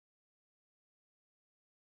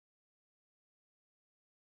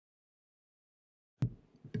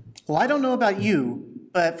Well, I don't know about you,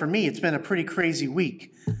 but for me, it's been a pretty crazy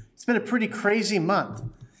week. It's been a pretty crazy month.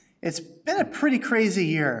 It's been a pretty crazy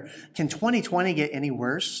year. Can 2020 get any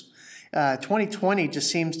worse? 2020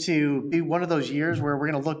 just seems to be one of those years where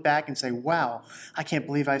we're going to look back and say, wow, I can't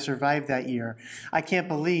believe I survived that year. I can't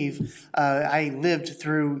believe I lived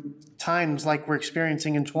through times like we're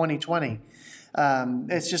experiencing in 2020.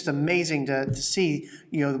 It's just amazing to see,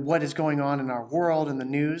 what is going on in our world and the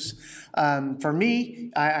news. For me,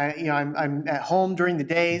 I'm at home during the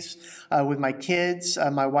days with my kids.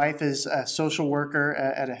 My wife is a social worker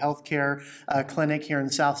at a healthcare clinic here in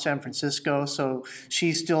South San Francisco, so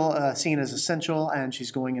she's still seen as essential, and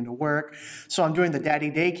she's going into work. So I'm doing the daddy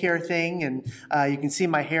daycare thing, and you can see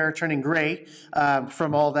my hair turning gray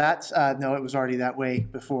from all that. No, it was already that way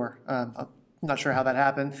before. I'm not sure how that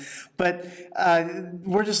happened, but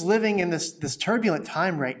we're just living in this turbulent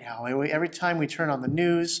time right now. Every time we turn on the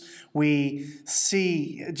news, we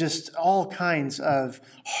see just all kinds of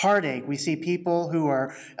heartache. We see people who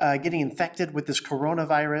are getting infected with this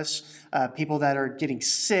coronavirus, people that are getting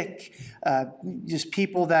sick, just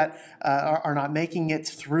people that are not making it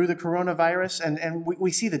through the coronavirus, and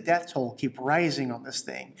we see the death toll keep rising on this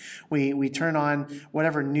thing. We turn on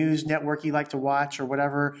whatever news network you like to watch or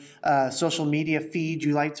whatever social media feed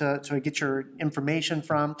you like to get your information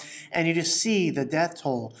from, and you just see the death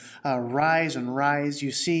toll rise and rise.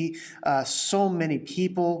 You see so many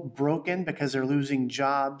people broken because they're losing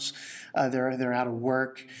jobs, they're out of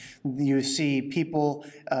work. You see people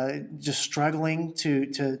just struggling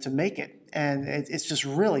to make it. And it's just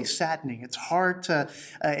really saddening. It's hard to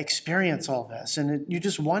experience all this. And you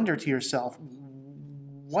just wonder to yourself,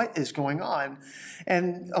 what is going on?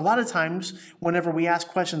 And a lot of times, whenever we ask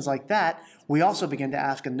questions like that, we also begin to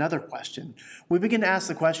ask another question. We begin to ask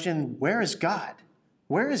the question, where is God?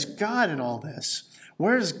 Where is God in all this?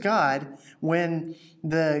 Where is God when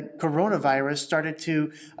the coronavirus started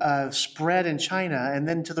to spread in China and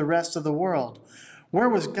then to the rest of the world? Where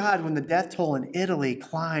was God when the death toll in Italy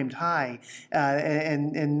climbed high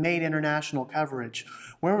and made international coverage?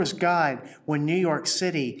 Where was God when New York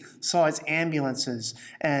City saw its ambulances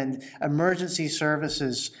and emergency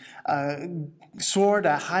services soar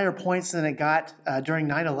to higher points than it got during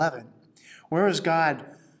 9/11? Where was God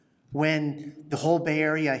when the whole Bay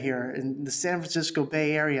Area here, in the San Francisco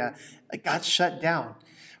Bay Area, got shut down?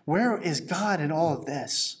 Where is God in all of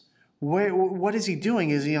this? What is he doing?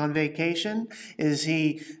 Is he on vacation? Is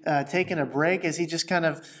he taking a break? Is he just kind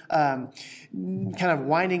of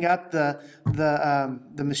winding up the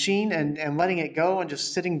machine and letting it go and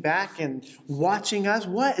just sitting back and watching us?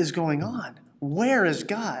 What is going on? Where is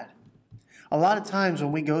God? A lot of times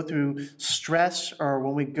when we go through stress or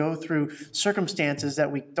when we go through circumstances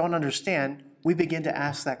that we don't understand, we begin to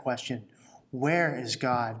ask that question, where is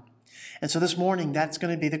God? And so this morning, that's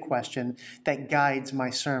going to be the question that guides my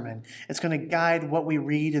sermon. It's going to guide what we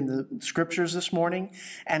read in the scriptures this morning,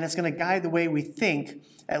 and it's going to guide the way we think,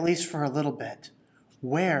 at least for a little bit.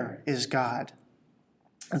 Where is God?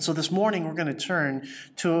 And so this morning, we're going to turn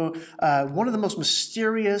to one of the most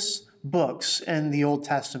mysterious books in the Old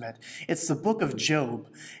Testament. It's the book of Job.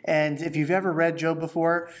 And if you've ever read Job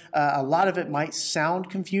before, a lot of it might sound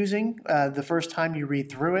confusing the first time you read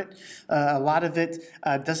through it. A lot of it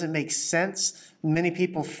doesn't make sense. Many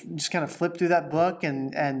people just kind of flip through that book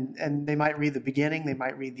and they might read the beginning, they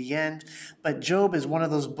might read the end. But Job is one of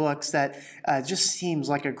those books that just seems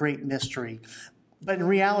like a great mystery. But in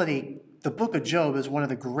reality, the book of Job is one of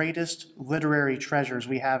the greatest literary treasures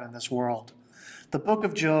we have in this world. The book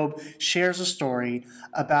of Job shares a story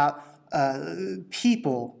about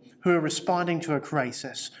people who are responding to a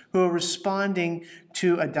crisis, who are responding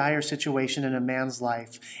to a dire situation in a man's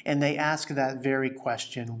life, and they ask that very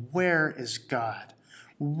question, where is God?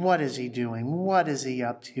 What is he doing? What is he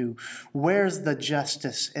up to? Where's the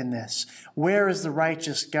justice in this? Where is the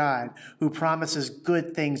righteous God who promises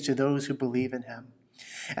good things to those who believe in him?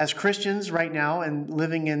 As Christians right now and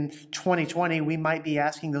living in 2020, we might be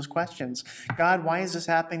asking those questions. God, why is this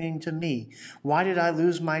happening to me? Why did I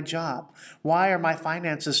lose my job? Why are my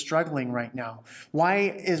finances struggling right now? Why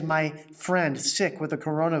is my friend sick with the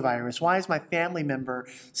coronavirus? Why is my family member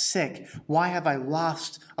sick? Why have I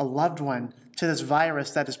lost a loved one to this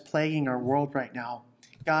virus that is plaguing our world right now?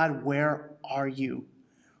 God, where are you?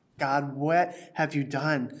 God, what have you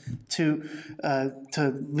done to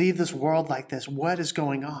leave this world like this? What is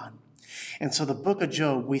going on? And so the book of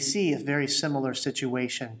Job, we see a very similar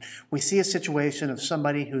situation. We see a situation of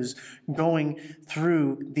somebody who's going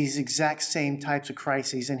through these exact same types of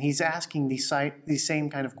crises, and he's asking these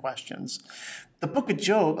same kind of questions. The book of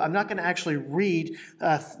Job, I'm not going to actually read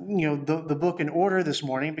the book in order this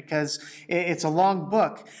morning because it's a long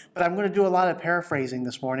book, but I'm going to do a lot of paraphrasing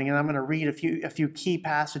this morning, and I'm going to read a few key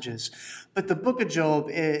passages. But the book of Job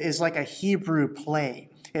is like a Hebrew play.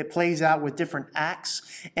 It plays out with different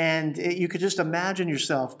acts, and you could just imagine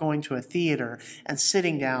yourself going to a theater and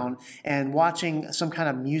sitting down and watching some kind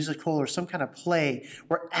of musical or some kind of play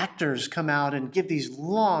where actors come out and give these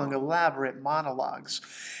long, elaborate monologues.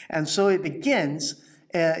 And so it begins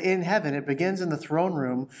in heaven. It begins in the throne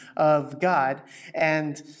room of God,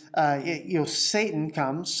 and Satan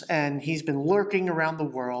comes, and he's been lurking around the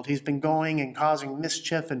world. He's been going and causing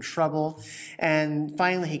mischief and trouble, and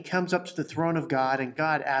finally he comes up to the throne of God, and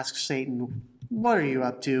God asks Satan, "What are you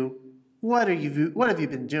up to? What have you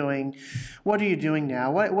been doing? What are you doing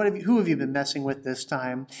now? Who have you been messing with this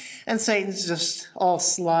time?" And Satan's just all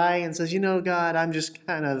sly and says, "God, I'm just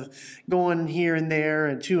kind of going here and there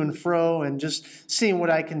and to and fro and just seeing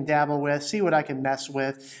what I can dabble with, see what I can mess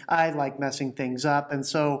with. I like messing things up." And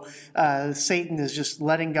so Satan is just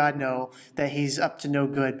letting God know that he's up to no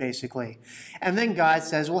good, basically. And then God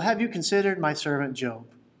says, "Well, have you considered my servant Job?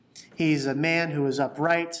 He's a man who is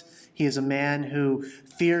upright. He is a man who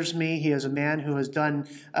fears me. He is a man who has done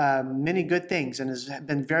many good things and has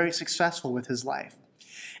been very successful with his life."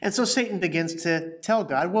 And so Satan begins to tell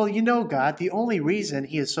God, "Well, God, the only reason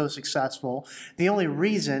he is so successful, the only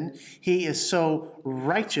reason he is so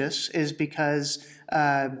righteous is because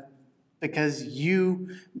you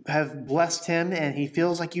have blessed him and he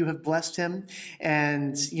feels like you have blessed him.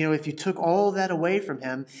 And, if you took all that away from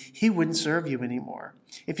him, he wouldn't serve you anymore.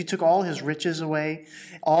 If you took all his riches away,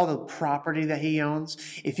 all the property that he owns,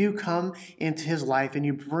 if you come into his life and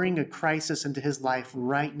you bring a crisis into his life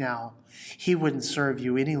right now, he wouldn't serve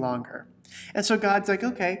you any longer." And so God's like,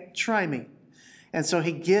 "Okay, try me." And so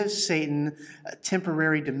he gives Satan a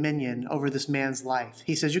temporary dominion over this man's life.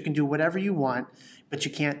 He says, "You can do whatever you want, but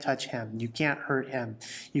you can't touch him. You can't hurt him.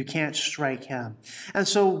 You can't strike him." And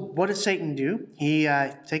so what does Satan do? He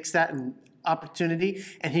takes that opportunity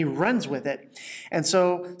and he runs with it. And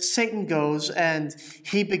so Satan goes and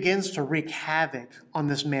he begins to wreak havoc on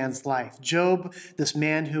this man's life. Job, this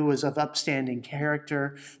man who was of upstanding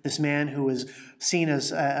character, this man who was seen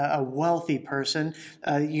as a wealthy person.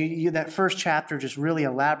 That first chapter just really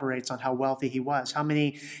elaborates on how wealthy he was, how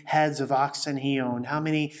many heads of oxen he owned, how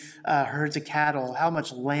many herds of cattle, how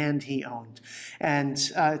much land he owned. And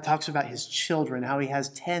it talks about his children, how he has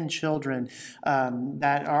 10 children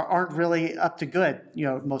that aren't really up to good,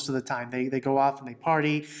 most of the time. They go off and they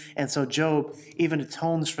party. And so Job even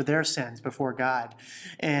atones for their sins before God.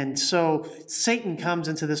 And so Satan comes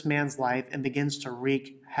into this man's life and begins to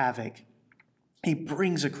wreak havoc. He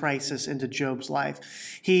brings a crisis into Job's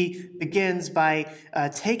life. He begins by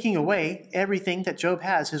taking away everything that Job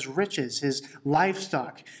has, his riches, his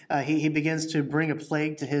livestock. He begins to bring a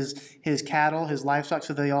plague to his cattle, his livestock,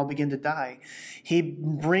 so they all begin to die. He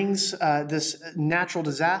brings this natural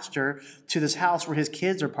disaster to this house where his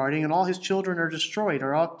kids are partying, and all his children are destroyed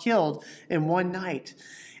or all killed in one night.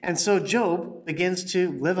 And so Job begins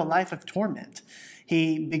to live a life of torment.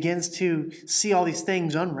 He begins to see all these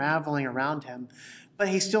things unraveling around him, but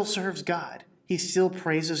he still serves God. He still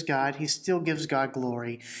praises God. He still gives God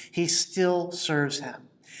glory. He still serves him.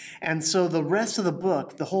 And so the rest of the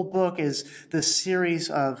book, the whole book, is this series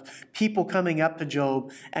of people coming up to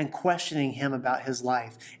Job and questioning him about his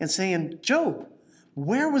life and saying, "Job,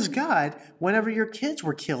 where was God whenever your kids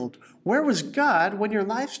were killed? Where was God when your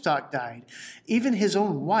livestock died?" Even his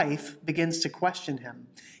own wife begins to question him.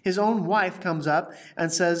 His own wife comes up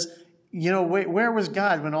and says, "Where was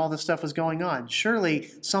God when all this stuff was going on? Surely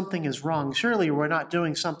something is wrong. Surely we're not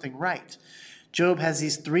doing something right." Job has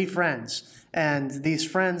these 3 friends, and these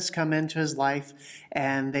friends come into his life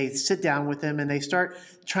and they sit down with him and they start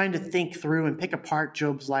trying to think through and pick apart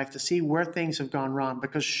Job's life to see where things have gone wrong,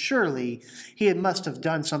 because surely he must have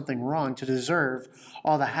done something wrong to deserve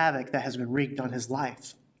all the havoc that has been wreaked on his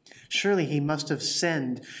life. Surely he must have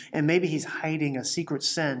sinned, and maybe he's hiding a secret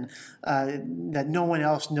sin that no one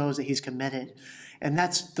else knows that he's committed. And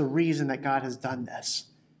that's the reason that God has done this.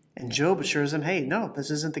 And Job assures him, "Hey, no, this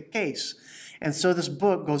isn't the case." And so this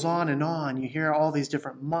book goes on and on. You hear all these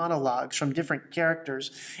different monologues from different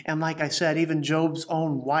characters. And like I said, even Job's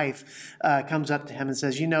own wife comes up to him and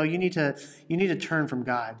says, you need to turn from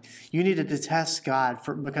God. You need to detest God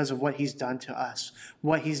because of what he's done to us,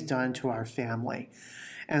 what he's done to our family.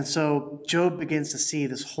 And so Job begins to see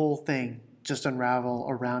this whole thing just unravel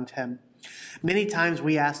around him. Many times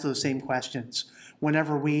we ask those same questions.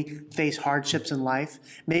 whenever we face hardships in life.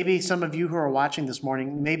 Maybe some of you who are watching this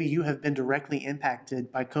morning, maybe you have been directly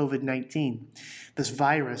impacted by COVID-19, this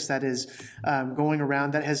virus that is going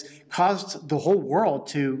around that has caused the whole world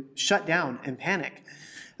to shut down and panic.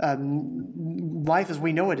 Life as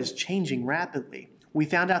we know it is changing rapidly. We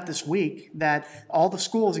found out this week that all the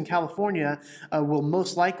schools in California will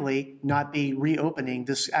most likely not be reopening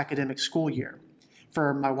this academic school year.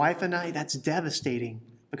 For my wife and I, that's devastating,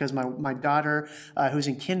 because my daughter, who's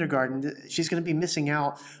in kindergarten, she's going to be missing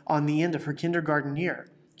out on the end of her kindergarten year.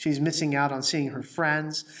 She's missing out on seeing her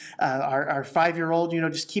friends. Our 5-year-old,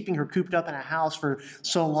 just keeping her cooped up in a house for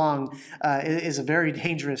so long is a very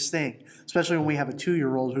dangerous thing, especially when we have a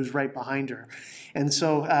 2-year-old who's right behind her. And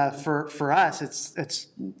so for us,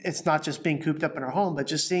 it's not just being cooped up in our home, but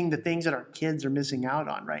just seeing the things that our kids are missing out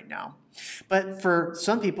on right now. But for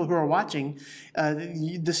some people who are watching,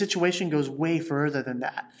 the situation goes way further than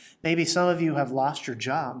that. Maybe some of you have lost your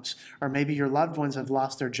jobs, or maybe your loved ones have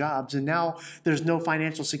lost their jobs, and now there's no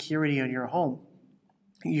financial security in your home.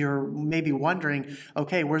 You're maybe wondering,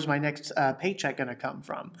 okay, where's my next paycheck going to come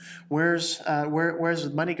from? Where's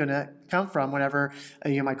the money going to come from whenever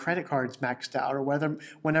my credit card's maxed out, or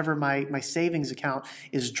whenever my savings account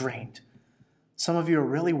is drained? Some of you are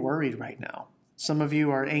really worried right now. Some of you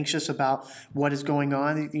are anxious about what is going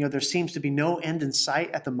on. There seems to be no end in sight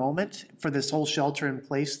at the moment for this whole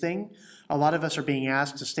shelter-in-place thing. A lot of us are being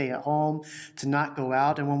asked to stay at home, to not go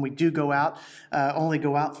out, and when we do go out, only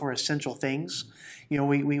go out for essential things.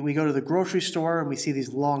 We go to the grocery store and we see these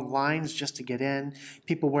long lines just to get in,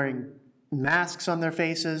 people wearing masks on their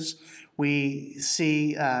faces. We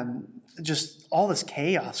see just all this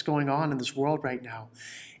chaos going on in this world right now.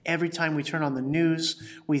 Every time we turn on the news,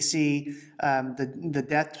 we see the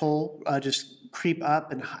death toll just creep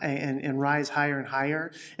up and rise higher and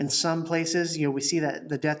higher. In some places, we see that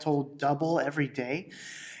the death toll double every day.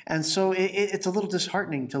 And so it's a little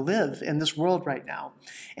disheartening to live in this world right now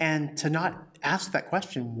and to not ask that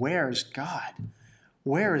question, where is God?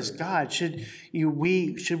 Where is God? Should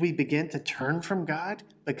we begin to turn from God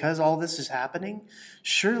because all this is happening?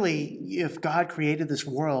 Surely, if God created this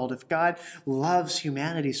world, if God loves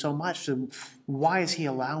humanity so much, then why is he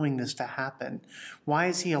allowing this to happen? Why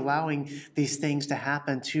is he allowing these things to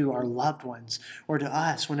happen to our loved ones or to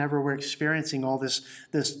us whenever we're experiencing all this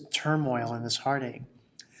turmoil and this heartache?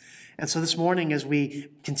 And so this morning, as we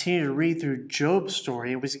continue to read through Job's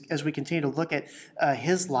story, as we continue to look at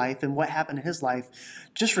his life and what happened in his life,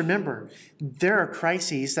 just remember, there are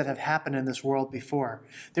crises that have happened in this world before.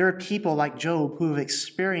 There are people like Job who have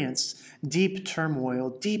experienced deep turmoil,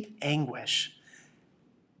 deep anguish,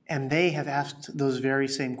 and they have asked those very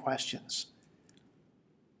same questions.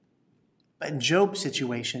 But in Job's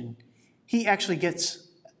situation, he actually gets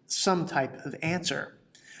some type of answer,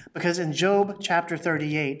 because in Job chapter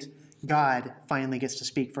 38, God finally gets to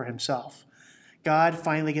speak for himself. God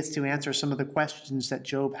finally gets to answer some of the questions that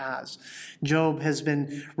Job has. Job has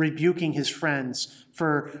been rebuking his friends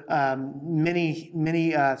for many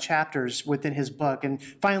chapters within his book. And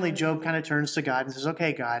finally, Job kind of turns to God and says,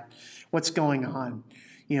 okay, God, what's going on?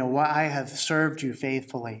 I have served you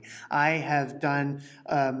faithfully. I have done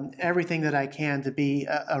everything that I can to be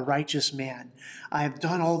a righteous man. I have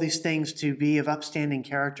done all these things to be of upstanding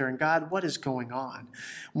character. And God, what is going on?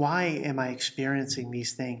 Why am I experiencing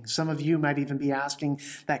these things? Some of you might even be asking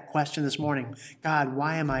that question this morning. God,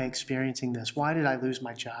 why am I experiencing this? Why did I lose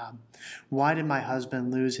my job? Why did my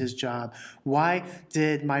husband lose his job? Why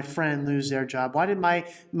did my friend lose their job? Why did my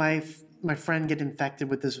friend get infected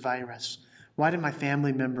with this virus? Why did my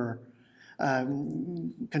family member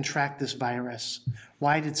contract this virus?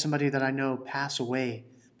 Why did somebody that I know pass away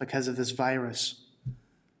because of this virus?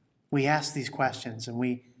 We ask these questions, and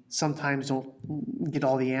we sometimes don't get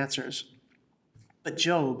all the answers. But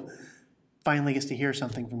Job finally gets to hear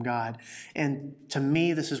something from God. And to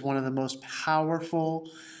me, this is one of the most powerful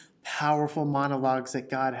monologues that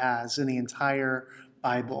God has in the entire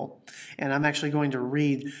Bible. And I'm actually going to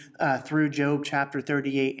read through Job chapter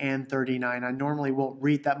 38 and 39. I normally won't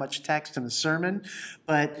read that much text in a sermon,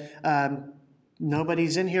 but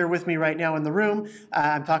nobody's in here with me right now in the room.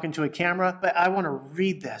 I'm talking to a camera, but I want to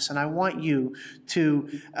read this, and I want you to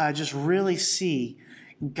just really see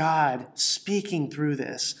God speaking through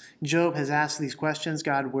this. Job has asked these questions.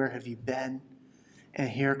 God, where have you been? And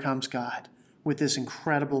here comes God with this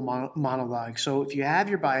incredible monologue. So if you have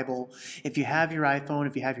your Bible, if you have your iPhone,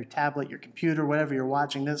 if you have your tablet, your computer, whatever you're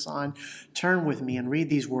watching this on, turn with me and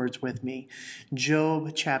read these words with me.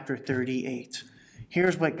 Job chapter 38.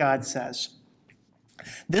 Here's what God says.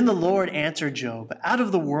 Then the Lord answered Job out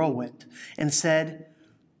of the whirlwind and said,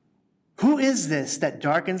 Who is this that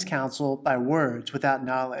darkens counsel by words without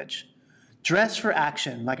knowledge? Dress for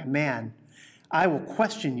action like a man. I will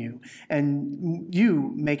question you, and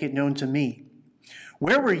you make it known to me.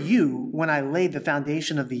 Where were you when I laid the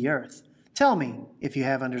foundation of the earth? Tell me, if you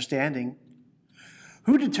have understanding.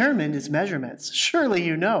 Who determined its measurements? Surely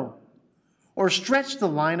you know. Or stretched the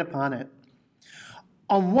line upon it?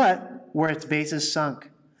 On what were its bases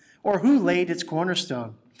sunk? Or who laid its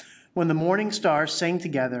cornerstone? When the morning stars sang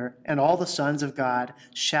together and all the sons of God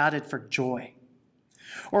shouted for joy?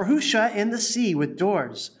 Or who shut in the sea with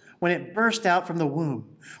doors when it burst out from the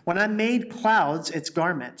womb? When I made clouds its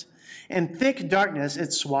garment and thick darkness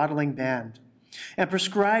its swaddling band, and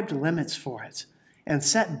prescribed limits for it, and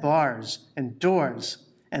set bars and doors,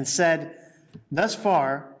 and said, thus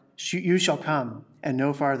far you shall come, and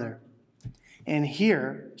no farther. And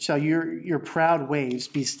here shall your proud waves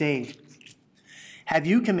be stayed. Have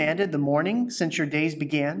you commanded the morning since your days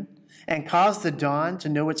began, and caused the dawn to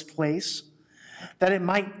know its place, that it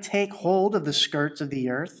might take hold of the skirts of the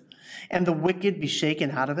earth, and the wicked be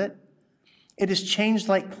shaken out of it? It is changed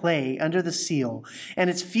like clay under the seal, and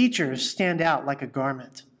its features stand out like a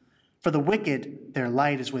garment. For the wicked, their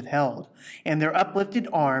light is withheld, and their uplifted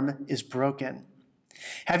arm is broken.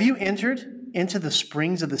 Have you entered into the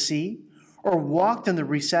springs of the sea, or walked in the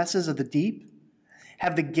recesses of the deep?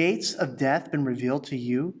 Have the gates of death been revealed to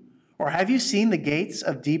you, or have you seen the gates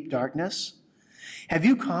of deep darkness? Have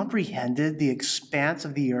you comprehended the expanse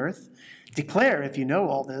of the earth? Declare if you know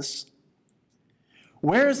all this.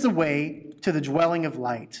 Where is the way to the dwelling of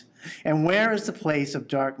light, and where is the place of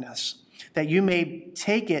darkness, that you may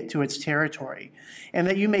take it to its territory, and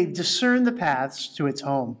that you may discern the paths to its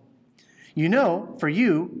home? You know, for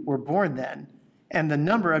you were born then, and the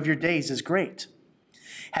number of your days is great.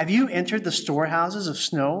 Have you entered the storehouses of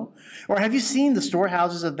snow, or have you seen the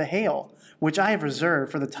storehouses of the hail, which I have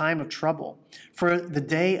reserved for the time of trouble, for the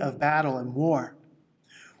day of battle and war?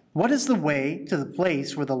 What is the way to the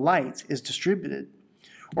place where the light is distributed,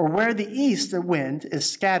 or where the east wind is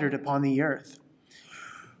scattered upon the earth?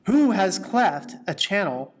 Who has cleft a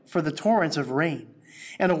channel for the torrents of rain,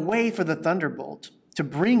 and a way for the thunderbolt, to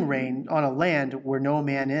bring rain on a land where no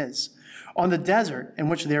man is, on the desert in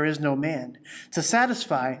which there is no man, to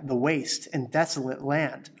satisfy the waste and desolate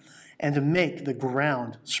land, and to make the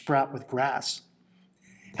ground sprout with grass?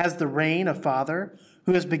 Has the rain a father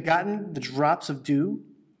who has begotten the drops of dew?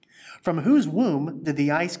 From whose womb did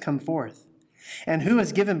the ice come forth? And who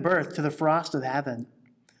has given birth to the frost of heaven?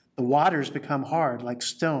 The waters become hard like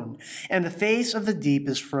stone, and the face of the deep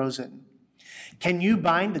is frozen. Can you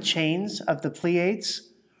bind the chains of the Pleiades,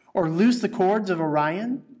 or loose the cords of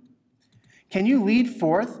Orion? Can you lead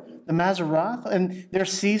forth the Mazzaroth in their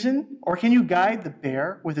season, or can you guide the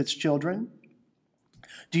bear with its children?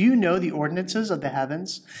 Do you know the ordinances of the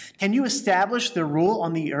heavens? Can you establish their rule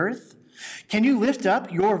on the earth? Can you lift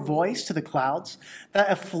up your voice to the clouds,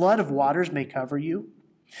 that a flood of waters may cover you?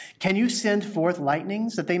 Can you send forth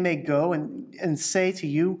lightnings, that they may go and say to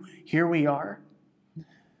you, here we are?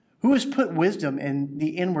 Who has put wisdom in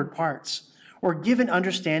the inward parts, or given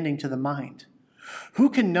understanding to the mind? Who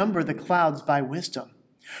can number the clouds by wisdom?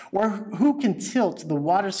 Or who can tilt the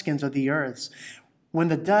waterskins of the earth when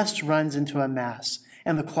the dust runs into a mass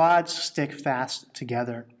and the clods stick fast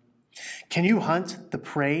together? Can you hunt the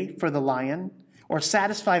prey for the lion, or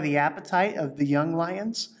satisfy the appetite of the young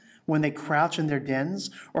lions when they crouch in their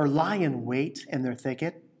dens or lie in wait in their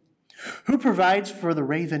thicket? Who provides for the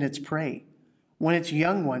raven its prey when its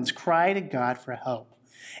young ones cry to God for help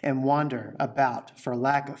and wander about for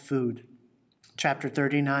lack of food? Chapter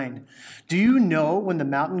 39. Do you know when the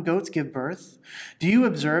mountain goats give birth? Do you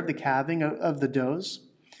observe the calving of the does?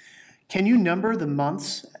 Can you number the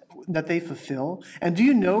months that they fulfill? And do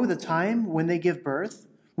you know the time when they give birth,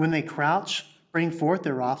 when they crouch, bring forth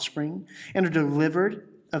their offspring, and are delivered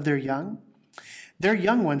of their young? Their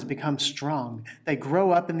young ones become strong. They grow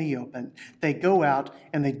up in the open. They go out,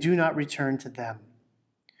 and they do not return to them.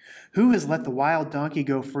 Who has let the wild donkey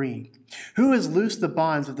go free? Who has loosed the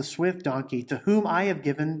bonds of the swift donkey, to whom I have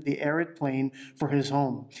given the arid plain for his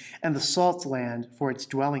home, and the salt land for its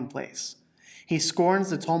dwelling place? He scorns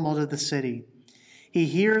the tumult of the city. He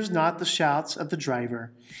hears not the shouts of the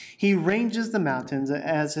driver. He ranges the mountains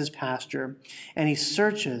as his pasture, and he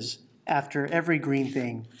searches after every green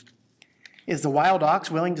thing. Is the wild ox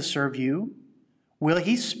willing to serve you? Will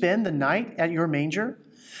he spend the night at your manger?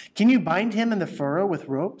 Can you bind him in the furrow with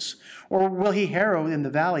ropes, or will he harrow in the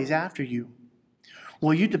valleys after you?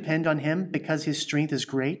 Will you depend on him because his strength is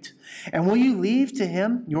great? And will you leave to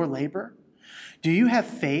him your labor? Do you have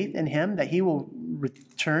faith in him that he will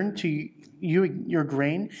return to you your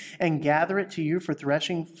grain and gather it to you for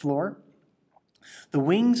threshing floor? The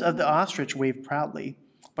wings of the ostrich wave proudly,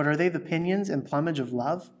 but are they the pinions and plumage of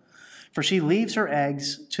love? For she leaves her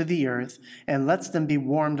eggs to the earth and lets them be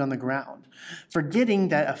warmed on the ground, forgetting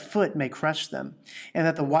that a foot may crush them and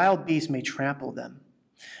that the wild beast may trample them.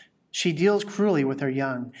 She deals cruelly with her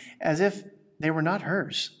young, as if they were not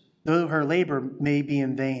hers. Though her labor may be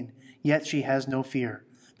in vain, yet she has no fear,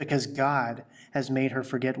 because God has made her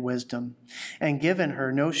forget wisdom and given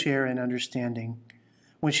her no share in understanding.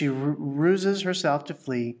 When she ruses herself to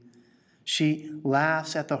flee, she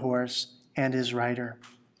laughs at the horse and his rider.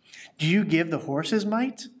 Do you give the horse his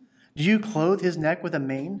might? Do you clothe his neck with a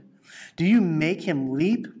mane? Do you make him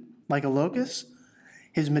leap like a locust?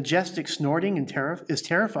 His majestic snorting is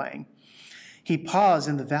terrifying. He paws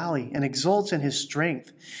in the valley and exults in his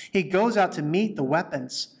strength. He goes out to meet the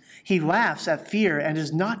weapons. He laughs at fear and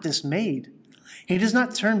is not dismayed. He does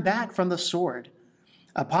not turn back from the sword.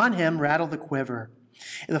 Upon him rattle the quiver,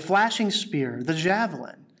 the flashing spear, the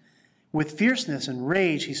javelin. With fierceness and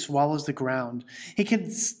rage he swallows the ground. He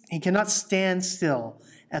cannot stand still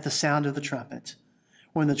at the sound of the trumpet.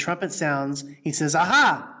 When the trumpet sounds, he says,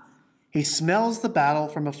 "Aha!" He smells the battle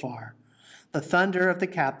from afar, the thunder of the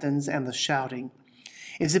captains and the shouting.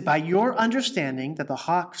 Is it by your understanding that the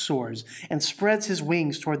hawk soars and spreads his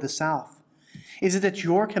wings toward the south? Is it at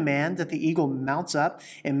your command that the eagle mounts up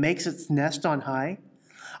and makes its nest on high?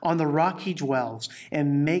 On the rock he dwells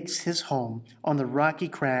and makes his home on the rocky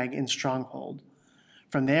crag and stronghold.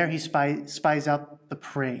 From there he spies out the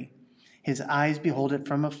prey. His eyes behold it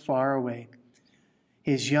from afar away.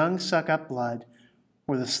 His young suck up blood.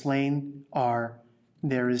 Where the slain are,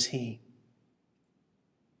 there is he.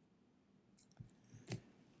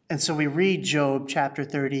 And so we read Job chapter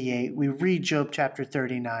 38, we read Job chapter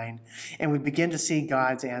 39, and we begin to see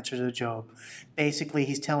God's answer to Job. Basically,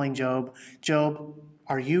 he's telling Job, Job,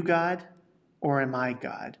 are you God or am I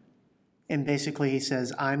God? And basically he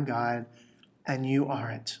says, I'm God and you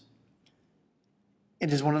aren't.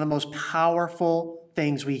 It is one of the most powerful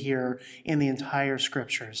things we hear in the entire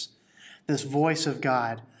scriptures. This voice of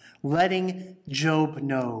God, letting Job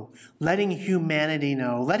know, letting humanity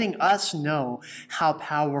know, letting us know how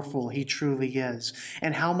powerful he truly is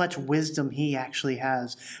and how much wisdom he actually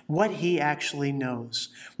has, what he actually knows.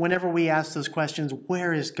 Whenever we ask those questions,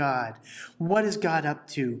 where is God? What is God up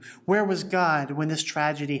to? Where was God when this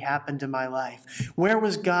tragedy happened in my life? Where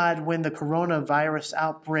was God when the coronavirus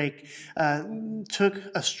outbreak took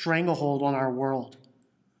a stranglehold on our world?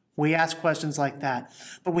 We ask questions like that,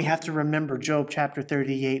 but we have to remember Job chapter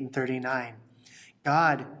 38 and 39.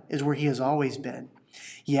 God is where he has always been.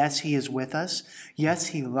 Yes, he is with us. Yes,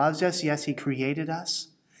 he loves us. Yes, he created us,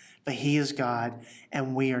 but he is God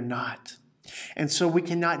and we are not. And so we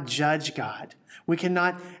cannot judge God. We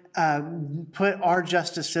cannot put our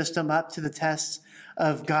justice system up to the test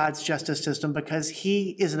of God's justice system because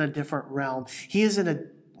he is in a different realm. He is on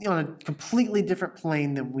a completely different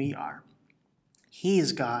plane than we are. He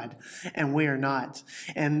is God, and we are not.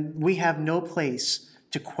 And we have no place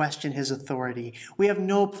to question his authority. We have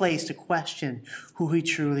no place to question who he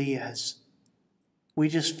truly is. We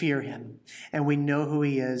just fear him, and we know who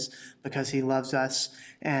he is because he loves us,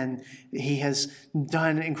 and he has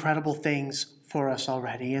done incredible things for us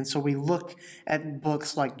already. And so we look at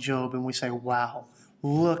books like Job, and we say, wow,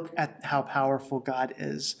 look at how powerful God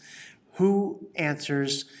is. Who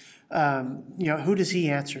answers, who does he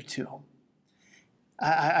answer to?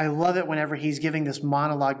 I love it whenever he's giving this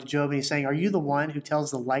monologue to Job and he's saying, are you the one who tells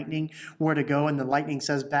the lightning where to go? And the lightning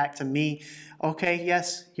says back to me, okay,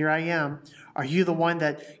 yes, here I am. Are you the one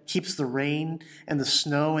that keeps the rain and the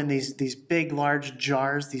snow in these big, large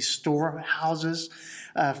jars, these storehouses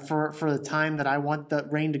for the time that I want the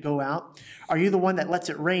rain to go out? Are you the one that lets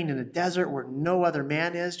it rain in a desert where no other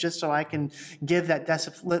man is just so I can give that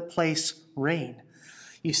desolate place rain?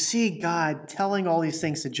 You see God telling all these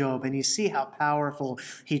things to Job, and you see how powerful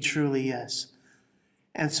he truly is.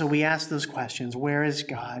 And so we ask those questions. Where is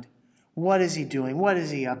God? What is he doing? What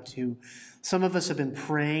is he up to? Some of us have been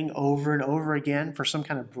praying over and over again for some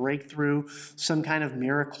kind of breakthrough, some kind of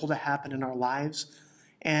miracle to happen in our lives.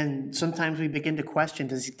 And sometimes we begin to question,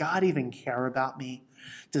 does God even care about me?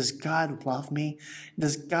 Does God love me?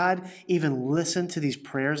 Does God even listen to these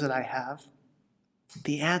prayers that I have?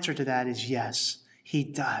 The answer to that is yes. He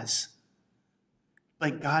does.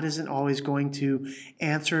 But God isn't always going to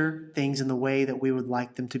answer things in the way that we would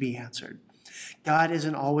like them to be answered. God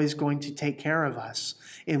isn't always going to take care of us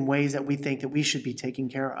in ways that we think that we should be taken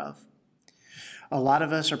care of. A lot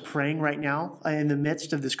of us are praying right now in the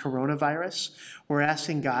midst of this coronavirus. We're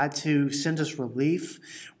asking God to send us relief.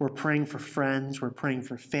 We're praying for friends. We're praying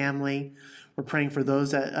for family. We're praying for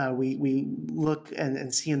those that we look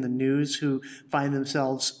and see in the news who find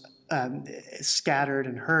themselves scattered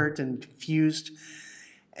and hurt and confused.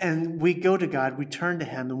 And we go to God, we turn to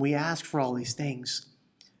him, and we ask for all these things.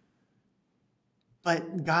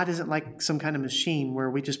 But God isn't like some kind of machine where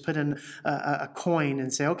we just put in a coin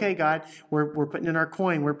and say, okay, God, we're putting in our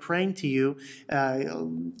coin. We're praying to you.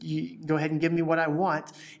 You go ahead and give me what I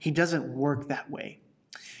want. He doesn't work that way.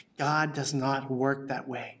 God does not work that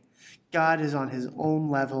way. God is on his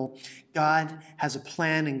own level. God has a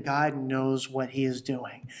plan, and God knows what he is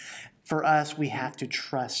doing. For us, we have to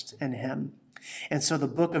trust in him. And so the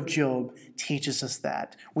book of Job teaches us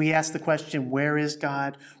that. We ask the question, where is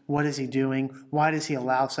God? What is he doing? Why does he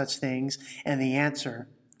allow such things? And the answer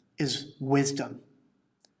is wisdom.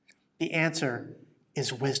 The answer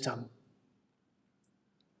is wisdom.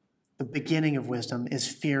 The beginning of wisdom is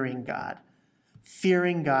fearing God.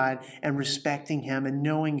 Fearing God and respecting him and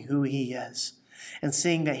knowing who he is and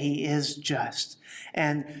seeing that he is just.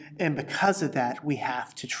 And because of that, we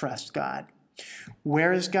have to trust God.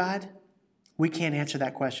 Where is God? We can't answer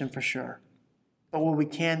that question for sure. But what we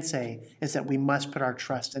can say is that we must put our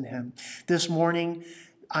trust in him. This morning,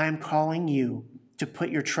 I am calling you to put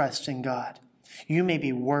your trust in God. You may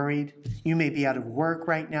be worried. You may be out of work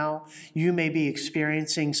right now. You may be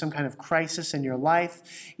experiencing some kind of crisis in your life.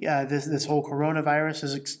 This whole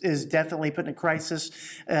coronavirus is definitely putting a crisis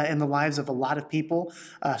in the lives of a lot of people,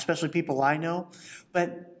 especially people I know.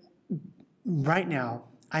 But right now,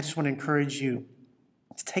 I just want to encourage you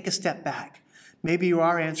to take a step back. Maybe you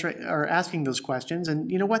are answering or asking those questions, and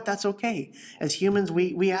you know what? That's okay. As humans,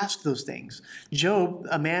 we ask those things. Job,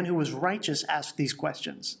 a man who was righteous, asked these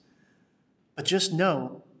questions. But just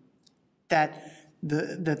know that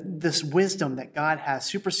this wisdom that God has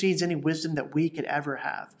supersedes any wisdom that we could ever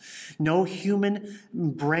have. No human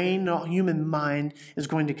brain, no human mind is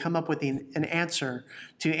going to come up with an answer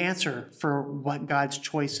for what God's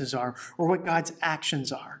choices are or what God's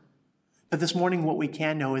actions are. But this morning, what we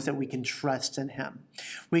can know is that we can trust in him.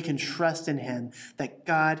 We can trust in him that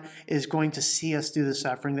God is going to see us through the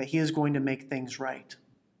suffering, that he is going to make things right.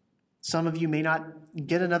 Some of you may not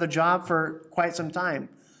get another job for quite some time.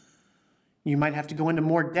 You might have to go into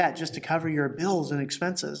more debt just to cover your bills and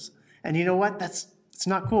expenses. And you know what? It's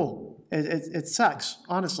not cool. It sucks,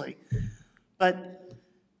 honestly. But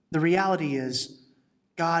the reality is,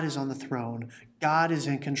 God is on the throne. God is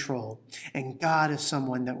in control. And God is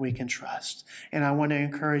someone that we can trust. And I want to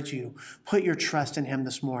encourage you, put your trust in him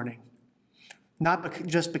this morning. Not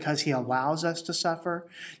just because he allows us to suffer,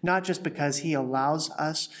 not just because he allows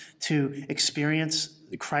us to experience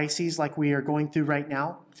crises like we are going through right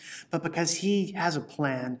now, but because he has a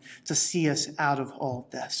plan to see us out of all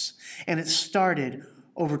this. And it started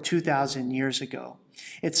over 2,000 years ago.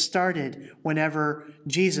 It started whenever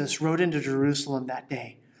Jesus rode into Jerusalem that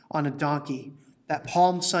day on a donkey, that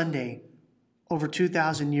Palm Sunday over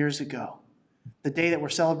 2,000 years ago. The day that we're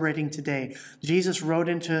celebrating today, Jesus rode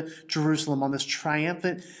into Jerusalem on this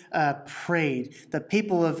triumphant parade. The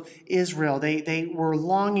people of Israel, they were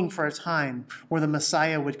longing for a time where the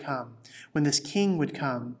Messiah would come, when this king would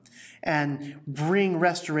come and bring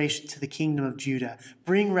restoration to the kingdom of Judah,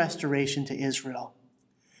 bring restoration to Israel.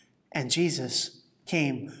 And Jesus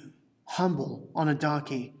came humble on a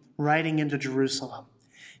donkey, riding into Jerusalem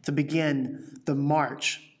to begin the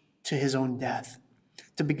march to his own death,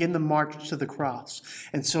 to begin the march to the cross.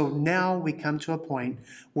 And so now we come to a point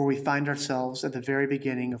where we find ourselves at the very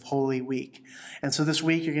beginning of Holy Week. And so this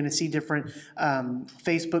week you're going to see different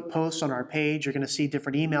Facebook posts on our page. You're going to see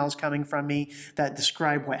different emails coming from me that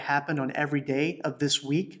describe what happened on every day of this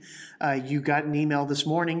week. You got an email this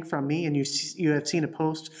morning from me, and you have seen a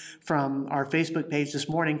post from our Facebook page this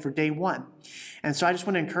morning for day one. And so I just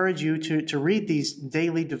want to encourage you to read these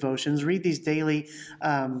daily devotions, read these daily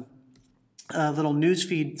little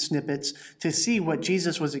newsfeed snippets to see what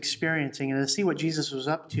Jesus was experiencing and to see what Jesus was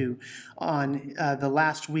up to on the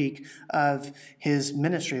last week of his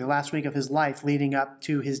ministry, the last week of his life leading up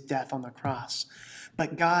to his death on the cross.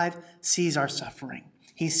 But God sees our suffering.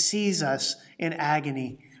 He sees us in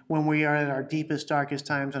agony when we are at our deepest, darkest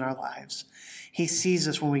times in our lives. He sees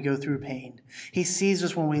us when we go through pain. He sees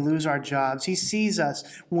us when we lose our jobs. He sees us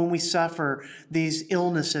when we suffer these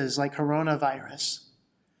illnesses like coronavirus.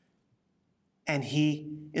 And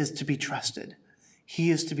he is to be trusted.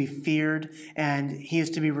 He is to be feared, and he is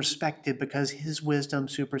to be respected because his wisdom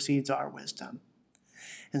supersedes our wisdom.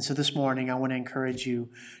 And so this morning, I want to encourage you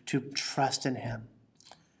to trust in him.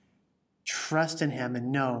 Trust in him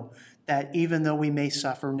and know that even though we may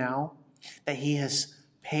suffer now, that he has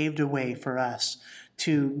paved a way for us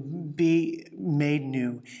to be made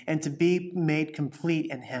new and to be made complete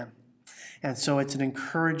in him. And so it's an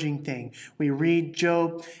encouraging thing. We read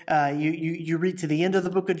Job, you read to the end of the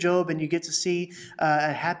book of Job, and you get to see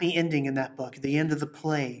a happy ending in that book, the end of the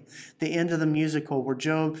play, the end of the musical, where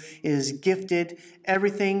Job is gifted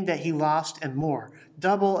everything that he lost and more,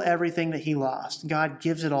 double everything that he lost. God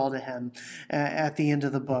gives it all to him at the end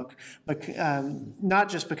of the book, but not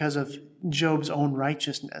just because of Job's own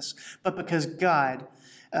righteousness, but because God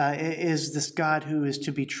is this God who is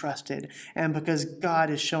to be trusted, and because God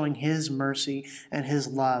is showing his mercy and his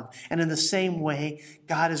love. And in the same way,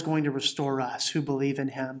 God is going to restore us who believe in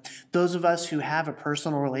him. Those of us who have a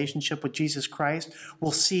personal relationship with Jesus Christ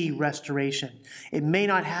will see restoration. It may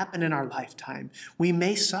not happen in our lifetime. We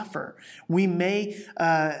may suffer. We may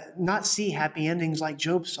not see happy endings like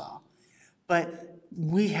Job saw, but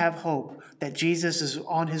we have hope that Jesus is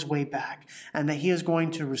on his way back, and that he is going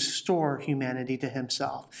to restore humanity to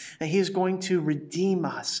himself, that he is going to redeem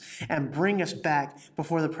us and bring us back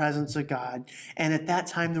before the presence of God. And at that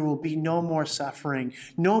time, there will be no more suffering,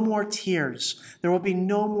 no more tears. There will be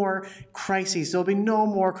no more crises. There will be no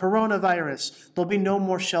more coronavirus. There will be no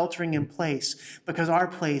more sheltering in place, because our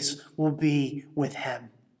place will be with him.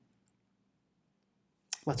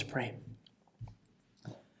 Let's pray.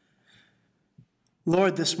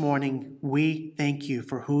 Lord, this morning, we thank you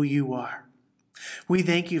for who you are. We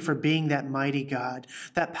thank you for being that mighty God,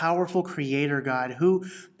 that powerful creator God who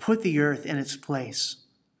put the earth in its place.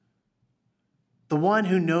 The one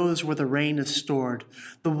who knows where the rain is stored,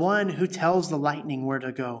 the one who tells the lightning where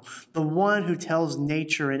to go, the one who tells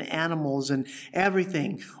nature and animals and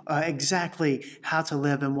everything exactly how to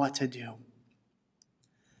live and what to do.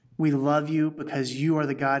 We love you because you are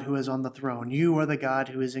the God who is on the throne. You are the God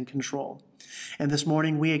who is in control. And this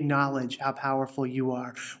morning, we acknowledge how powerful you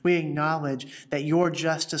are. We acknowledge that your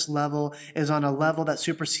justice level is on a level that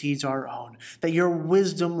supersedes our own, that your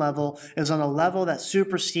wisdom level is on a level that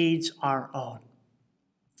supersedes our own.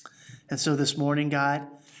 And so this morning, God,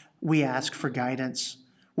 we ask for guidance.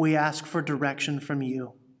 We ask for direction from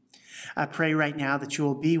you. I pray right now that you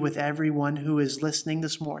will be with everyone who is listening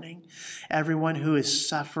this morning, everyone who is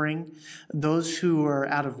suffering, those who are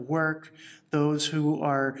out of work, those who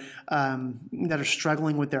are that are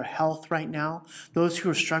struggling with their health right now, those who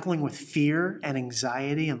are struggling with fear and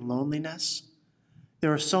anxiety and loneliness.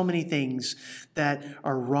 There are so many things that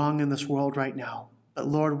are wrong in this world right now. But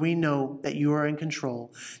Lord, we know that you are in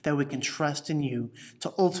control, that we can trust in you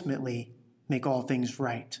to ultimately make all things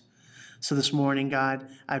right. So this morning, God,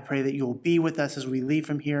 I pray that you will be with us as we leave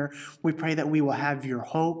from here. We pray that we will have your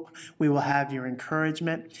hope, we will have your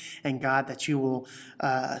encouragement, and God, that you will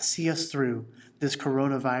see us through this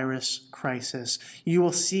coronavirus crisis. You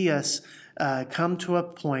will see us come to a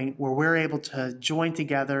point where we're able to join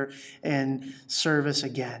together in service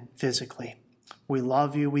again physically. We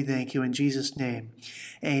love you. We thank you. In Jesus' name,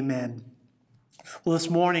 amen. Well, this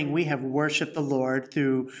morning we have worshiped the Lord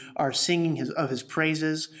through our singing of his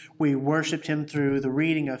praises. We worshiped him through the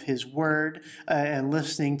reading of his word and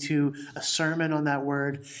listening to a sermon on that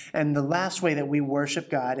word. And the last way that we worship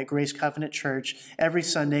God at Grace Covenant Church every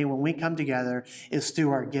Sunday when we come together is through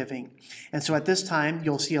our giving. And so at this time,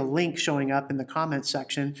 you'll see a link showing up in the comments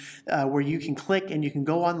section where you can click and you can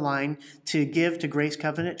go online to give to Grace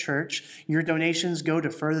Covenant Church. Your donations go to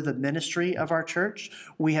further the ministry of our church.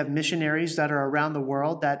 We have missionaries that are around the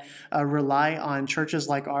world that rely on churches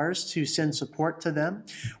like ours to send support to them.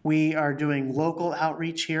 We are doing local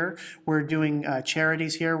outreach here. We're doing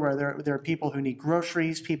charities here where there are people who need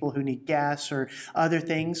groceries, people who need gas or other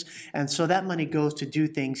things. And so that money goes to do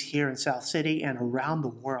things here in South City and around the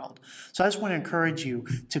world. So I just want to encourage you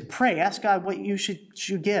to pray. Ask God what you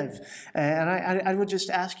should give. And I would just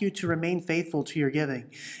ask you to remain faithful to your giving.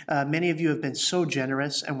 Many of you have been so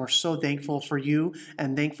generous, and we're so thankful for you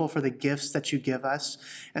and thankful for the gifts that you give us.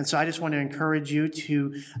 And so I just want to encourage you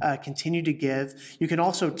to continue to give. You can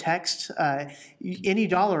also text any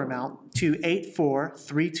dollar amount to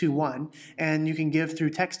 84321, and you can give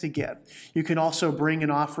through text to give. You can also bring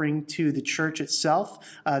an offering to the church itself.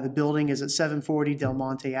 The building is at 740 Del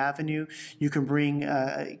Monte Avenue. You can bring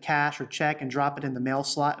cash or check and drop it in the mail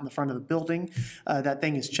slot in the front of the building. That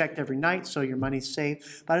thing is checked every night, so your money's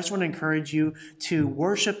safe. But I just want to encourage you to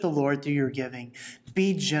worship the Lord through your giving.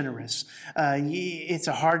 Be generous. It's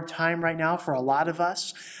a hard time right now for a lot of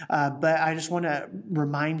us, but I just want to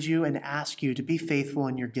remind you and ask you to be faithful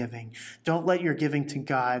in your giving. Don't let your giving to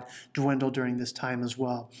God dwindle during this time as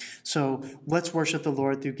well. So let's worship the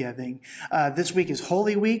Lord through giving. This week is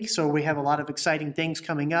Holy Week, so we have a lot of exciting things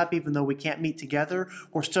coming up. Even though we can't meet together,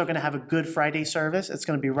 we're still going to have a Good Friday service. It's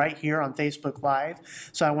going to be right here on Facebook Live.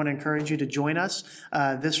 So I want to encourage you to join us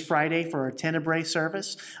this Friday for our Tenebrae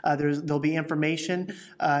service. There'll be information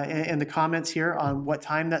information in the comments here on what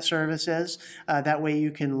time that service is. That way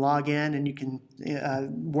you can log in and you can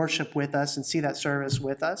worship with us and see that service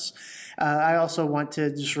with us. I also want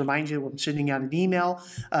to just remind you, I'm sending out an email,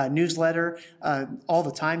 newsletter all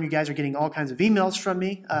the time. You guys are getting all kinds of emails from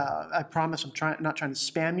me. I promise I'm not trying to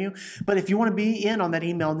spam you. But if you want to be in on that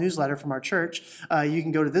email newsletter from our church, you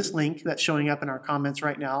can go to this link that's showing up in our comments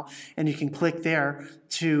right now, and you can click there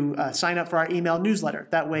to sign up for our email newsletter.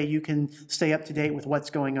 That way you can stay up to date with what's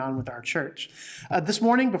going on with our church. This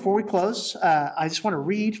morning, before we close, I just want to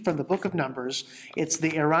read from the book of Numbers. It's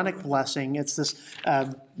the Aaronic blessing. It's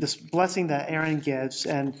this blessing that Aaron gives,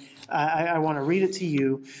 and I want to read it to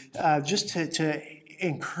you just to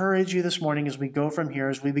encourage you this morning as we go from here,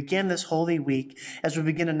 as we begin this holy week, as we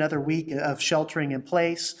begin another week of sheltering in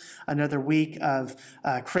place, another week of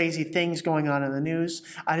crazy things going on in the news.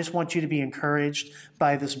 I just want you to be encouraged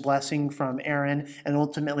by this blessing from Aaron and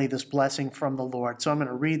ultimately this blessing from the Lord. So I'm going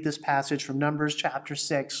to read this passage from Numbers chapter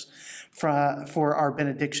 6 for our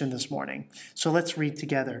benediction this morning. So let's read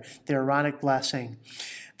together the Aaronic blessing.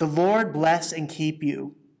 The Lord bless and keep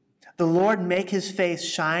you. The Lord make his face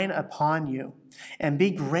shine upon you and be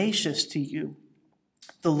gracious to you.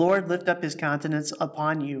 The Lord lift up his countenance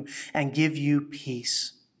upon you and give you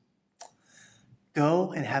peace.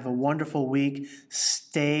 Go and have a wonderful week.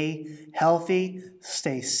 Stay healthy,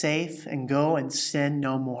 stay safe, and go and sin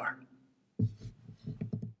no more.